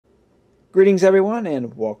Greetings everyone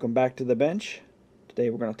and welcome back to the bench. Today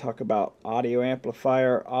we're going to talk about audio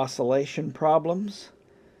amplifier oscillation problems.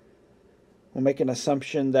 We'll make an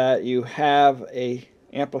assumption that you have a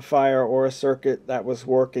amplifier or a circuit that was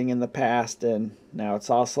working in the past and now it's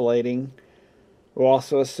oscillating. We'll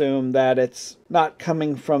also assume that it's not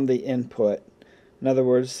coming from the input. In other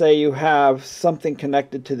words, say you have something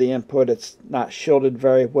connected to the input, it's not shielded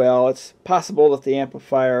very well. It's possible that the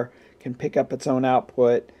amplifier can pick up its own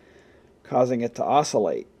output, causing it to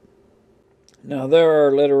oscillate. Now there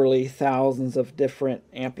are literally thousands of different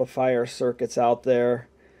amplifier circuits out there.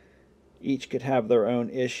 Each could have their own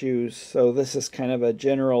issues, so this is kind of a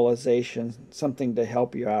generalization, something to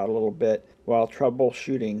help you out a little bit while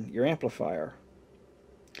troubleshooting your amplifier.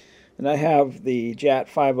 And I have the JAT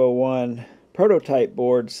 501 prototype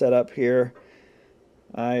board set up here.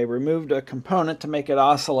 I removed a component to make it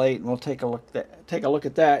oscillate, and we'll take a look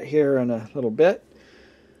at that here in a little bit.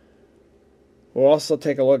 We'll also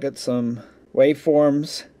take a look at some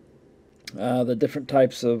waveforms, the different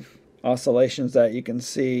types of oscillations that you can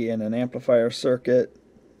see in an amplifier circuit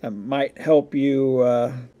that might help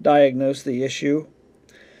you diagnose the issue.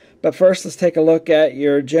 But first, let's take a look at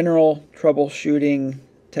your general troubleshooting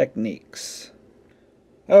techniques.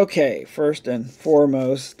 Okay, first and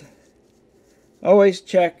foremost, always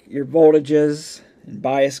check your voltages and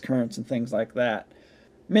bias currents and things like that.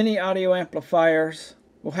 Many audio amplifiers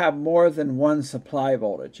will have more than one supply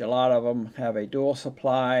voltage. A lot of them have a dual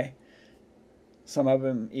supply. Some of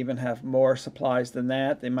them even have more supplies than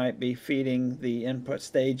that. They might be feeding the input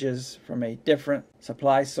stages from a different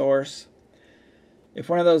supply source. If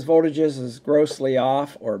one of those voltages is grossly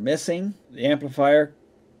off or missing, the amplifier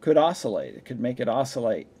could oscillate. It could make it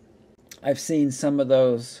oscillate. I've seen some of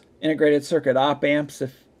those integrated circuit op amps,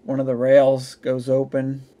 if one of the rails goes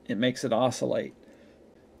open, it makes it oscillate.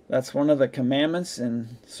 That's one of the commandments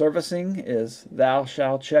in servicing, is thou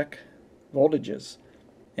shalt check voltages.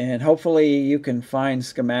 And hopefully you can find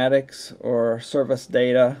schematics or service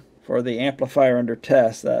data for the amplifier under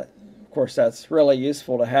test. Of course, that's really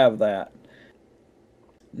useful to have that.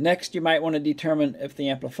 Next, you might want to determine if the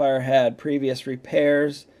amplifier had previous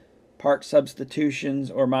repairs, part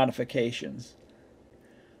substitutions, or modifications.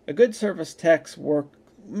 A good service tech's work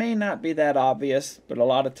may not be that obvious, but a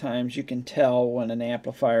lot of times you can tell when an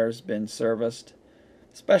amplifier has been serviced,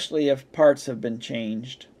 especially if parts have been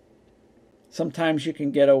changed. Sometimes you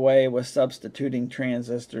can get away with substituting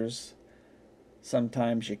transistors,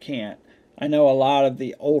 sometimes you can't. I know a lot of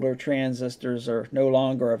the older transistors are no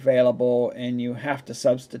longer available and you have to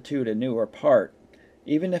substitute a newer part.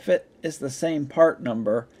 Even if it is the same part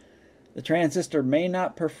number, the transistor may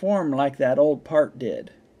not perform like that old part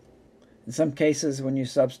did. In some cases, when you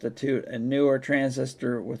substitute a newer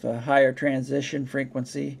transistor with a higher transition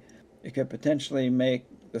frequency, it could potentially make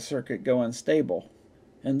the circuit go unstable.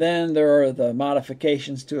 And then there are the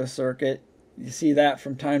modifications to a circuit. You see that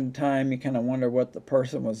from time to time. You kind of wonder what the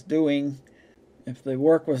person was doing. If the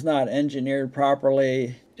work was not engineered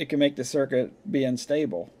properly, it can make the circuit be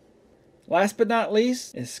unstable. Last but not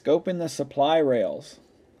least is scoping the supply rails.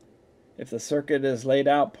 If the circuit is laid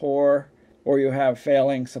out poor, or you have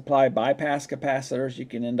failing supply bypass capacitors, you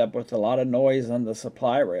can end up with a lot of noise on the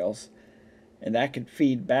supply rails, and that could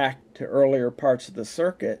feed back to earlier parts of the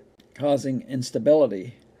circuit, causing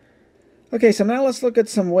instability. Okay, so now let's look at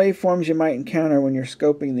some waveforms you might encounter when you're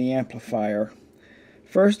scoping the amplifier.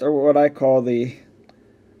 First are what I call the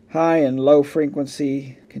high and low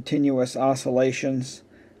frequency continuous oscillations.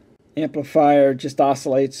 Amplifier just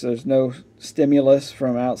oscillates, there's no stimulus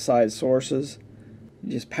from outside sources.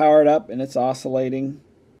 You just power it up and it's oscillating.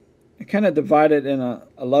 I kind of divide it in a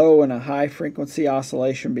low and a high frequency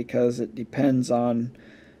oscillation because it depends on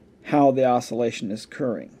how the oscillation is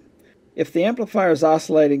occurring. If the amplifier is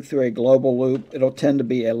oscillating through a global loop, it'll tend to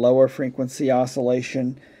be a lower frequency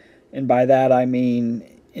oscillation, and by that I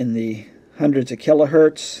mean in the hundreds of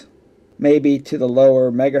kilohertz, maybe to the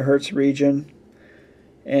lower megahertz region.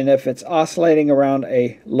 And if it's oscillating around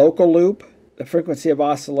a local loop, the frequency of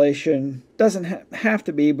oscillation doesn't have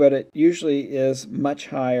to be, but it usually is much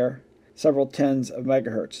higher, several tens of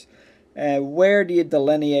megahertz. And where do you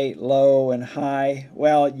delineate low and high?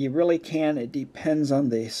 Well, you really can. It depends on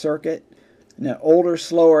the circuit. An older,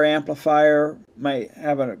 slower amplifier might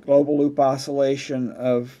have a global loop oscillation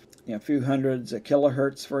of a few hundreds of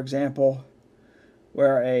kilohertz, for example,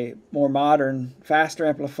 where a more modern, faster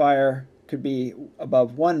amplifier could be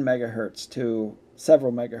above 1 megahertz to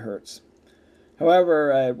several megahertz. However,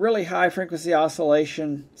 a really high frequency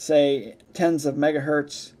oscillation, say tens of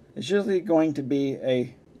megahertz, is usually going to be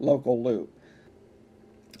a local loop.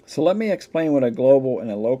 So let me explain what a global and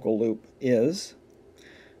a local loop is.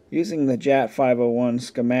 Using the JAT501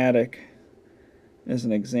 schematic as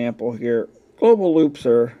an example here, global loops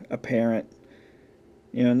are apparent.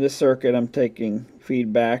 In this circuit I'm taking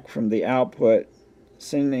feedback from the output,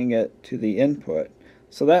 sending it to the input.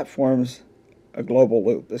 So that forms a global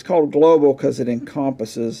loop. It's called global because it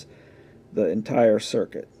encompasses the entire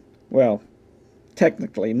circuit. Well,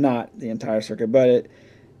 technically not the entire circuit, but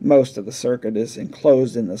most of the circuit is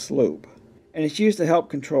enclosed in this loop. And it's used to help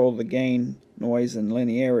control the gain, noise, and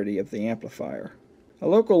linearity of the amplifier. A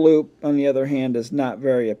local loop, on the other hand, is not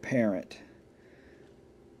very apparent.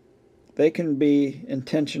 They can be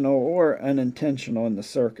intentional or unintentional in the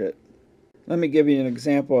circuit. Let me give you an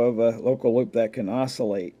example of a local loop that can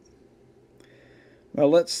oscillate. Well,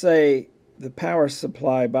 let's say the power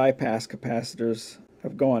supply bypass capacitors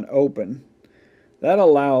have gone open. That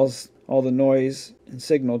allows all the noise and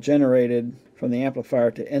signal generated from the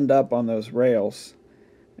amplifier to end up on those rails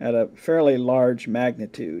at a fairly large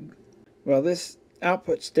magnitude. Well, this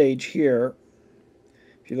output stage here,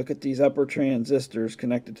 if you look at these upper transistors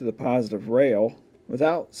connected to the positive rail,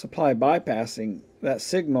 without supply bypassing, that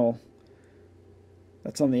signal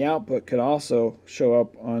that's on the output could also show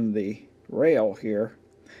up on the rail here.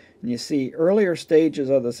 And you see earlier stages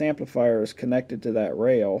of this amplifier is connected to that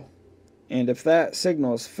rail. And if that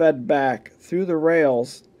signal is fed back through the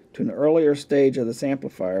rails to an earlier stage of this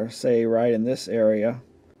amplifier, say right in this area,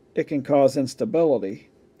 it can cause instability.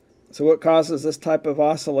 So what causes this type of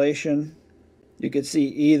oscillation? You could see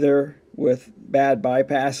either with bad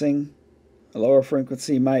bypassing. A lower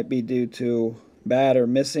frequency might be due to bad or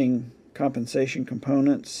missing compensation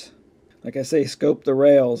components. Like I say, scope the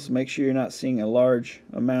rails. Make sure you're not seeing a large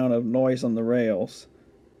amount of noise on the rails.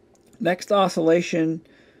 Next oscillation,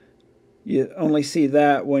 you only see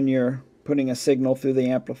that when you're putting a signal through the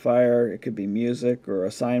amplifier. It could be music or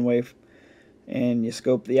a sine wave. And you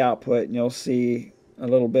scope the output and you'll see a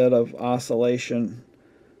little bit of oscillation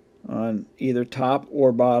on either top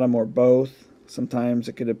or bottom or both. Sometimes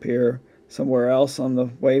it could appear somewhere else on the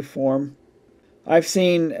waveform. I've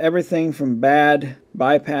seen everything from bad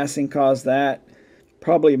bypassing cause that.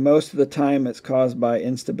 Probably most of the time it's caused by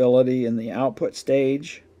instability in the output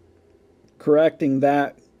stage. Correcting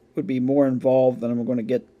that would be more involved than I'm going to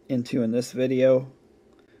get into in this video.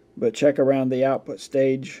 But check around the output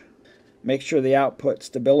stage. Make sure the output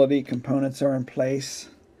stability components are in place.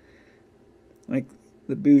 Like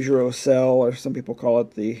the Bougero cell, or some people call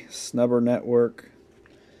it the snubber network.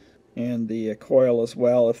 And the coil as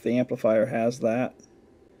well, if the amplifier has that.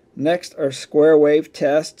 Next are square wave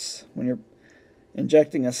tests. When you're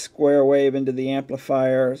injecting a square wave into the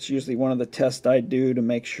amplifier, it's usually one of the tests I do to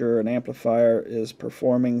make sure an amplifier is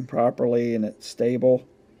performing properly and it's stable.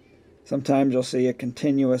 Sometimes you'll see a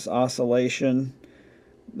continuous oscillation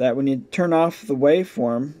that when you turn off the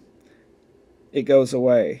waveform, it goes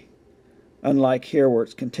away. Unlike here where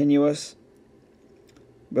it's continuous,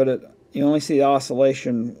 but you only see the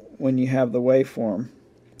oscillation when you have the waveform.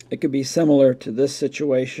 It could be similar to this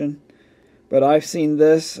situation, but I've seen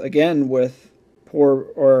this again with poor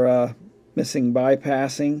or missing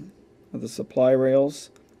bypassing of the supply rails.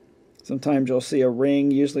 Sometimes you'll see a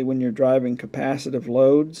ring, usually when you're driving capacitive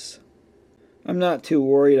loads. I'm not too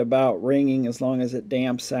worried about ringing as long as it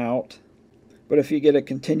damps out, but if you get a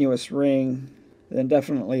continuous ring, then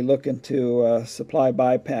definitely look into supply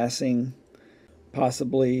bypassing,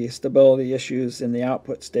 possibly stability issues in the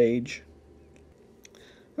output stage.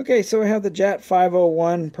 Okay, so I have the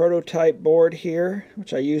JAT501 prototype board here,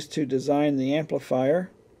 which I used to design the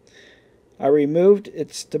amplifier. I removed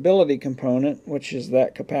its stability component, which is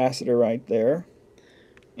that capacitor right there,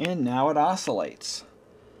 and now it oscillates.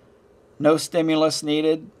 No stimulus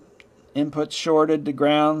needed, input shorted to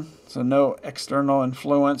ground, so no external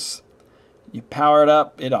influence. You power it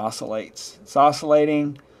up, it oscillates. It's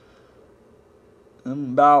oscillating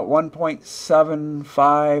about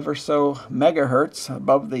 1.75 or so megahertz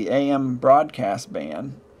above the AM broadcast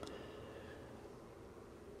band.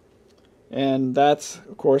 And that's,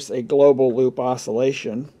 of course, a global loop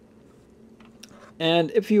oscillation.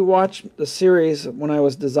 And if you watch the series, when I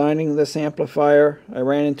was designing this amplifier, I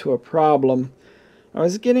ran into a problem. I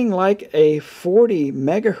was getting like a 40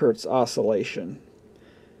 megahertz oscillation.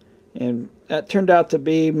 And that turned out to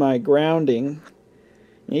be my grounding.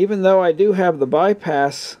 Even though I do have the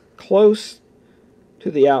bypass close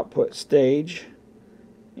to the output stage,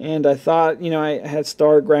 and I thought, I had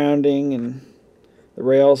star grounding and the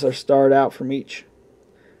rails are starred out from each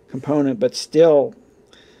component, but still,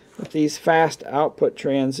 with these fast output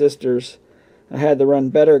transistors, I had to run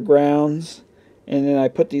better grounds, and then I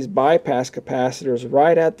put these bypass capacitors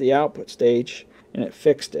right at the output stage, and it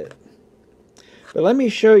fixed it. But let me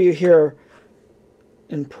show you here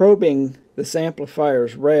in probing this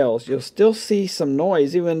amplifier's rails, you'll still see some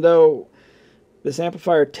noise even though this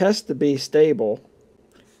amplifier tests to be stable.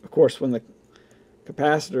 Of course, when the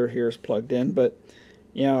capacitor here is plugged in, but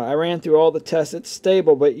you know, I ran through all the tests, it's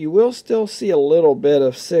stable, but you will still see a little bit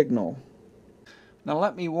of signal. Now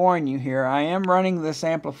let me warn you here, I am running this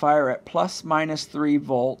amplifier at plus minus 3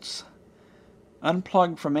 volts,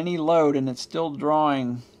 unplugged from any load, and it's still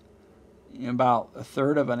drawing about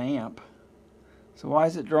 1/3 of an amp. So why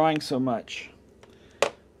is it drawing so much?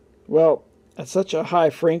 Well, at such a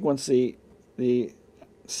high frequency, the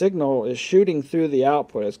signal is shooting through the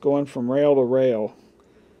output. It's going from rail to rail.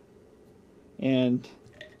 And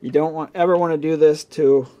you don't ever want to do this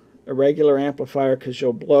to a regular amplifier because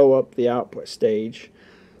you'll blow up the output stage.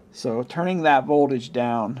 So turning that voltage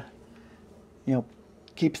down,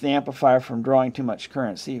 keeps the amplifier from drawing too much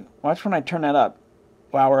current. See, watch when I turn that up.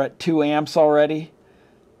 Wow, we're at 2 amps already.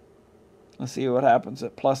 Let's see what happens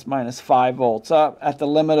at plus minus 5 volts, up at the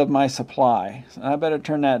limit of my supply. So I better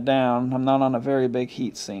turn that down. I'm not on a very big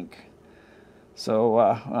heat sink. So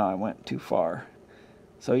I went too far.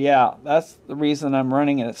 So yeah, that's the reason I'm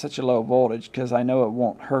running it at such a low voltage, because I know it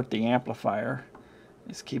won't hurt the amplifier.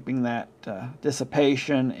 It's keeping that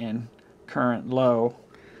dissipation and current low.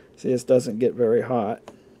 See, this doesn't get very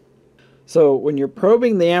hot. So when you're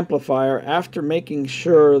probing the amplifier, after making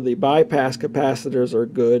sure the bypass capacitors are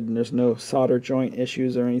good and there's no solder joint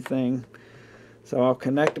issues or anything, so I'll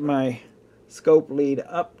connect my scope lead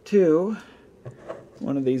up to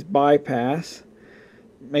one of these bypass.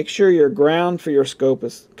 Make sure your ground for your scope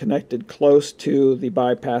is connected close to the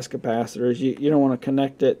bypass capacitors. You don't want to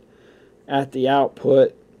connect it at the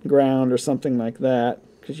output ground or something like that,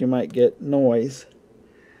 because you might get noise.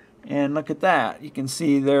 And look at that. You can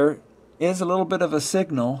see there is a little bit of a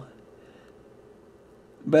signal,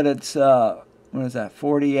 but it's what is that,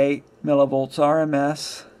 48 millivolts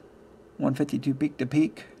RMS, 152 peak to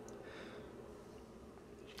peak.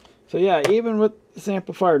 So yeah, even with this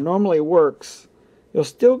amplifier normally works, you'll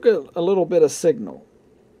still get a little bit of signal.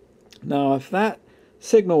 Now if that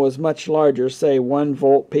signal was much larger, say 1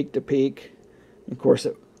 volt peak to peak, of course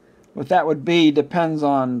what that would be depends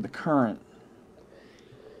on the current.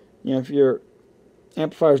 If your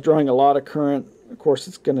amplifier is drawing a lot of current, of course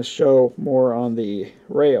it's going to show more on the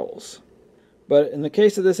rails. But in the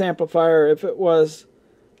case of this amplifier, if it was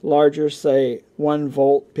larger, say 1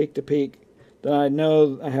 volt peak to peak, then I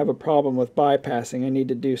know I have a problem with bypassing. I need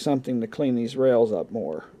to do something to clean these rails up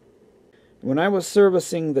more. When I was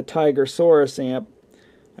servicing the Tiger Saurus amp,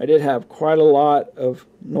 I did have quite a lot of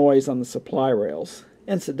noise on the supply rails.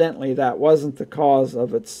 Incidentally, that wasn't the cause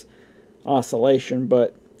of its oscillation,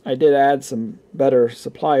 but I did add some better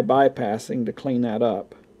supply bypassing to clean that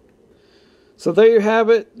up. So there you have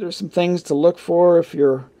it. There's some things to look for if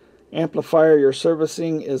your amplifier you're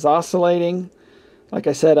servicing is oscillating. Like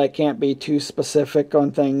I said, I can't be too specific on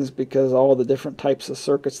things because all the different types of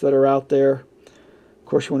circuits that are out there. Of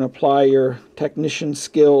course, you want to apply your technician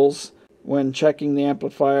skills when checking the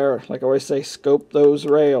amplifier. Like I always say, scope those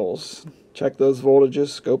rails. Check those voltages,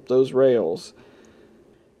 scope those rails.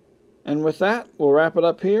 And with that, we'll wrap it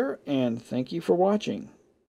up here, and thank you for watching.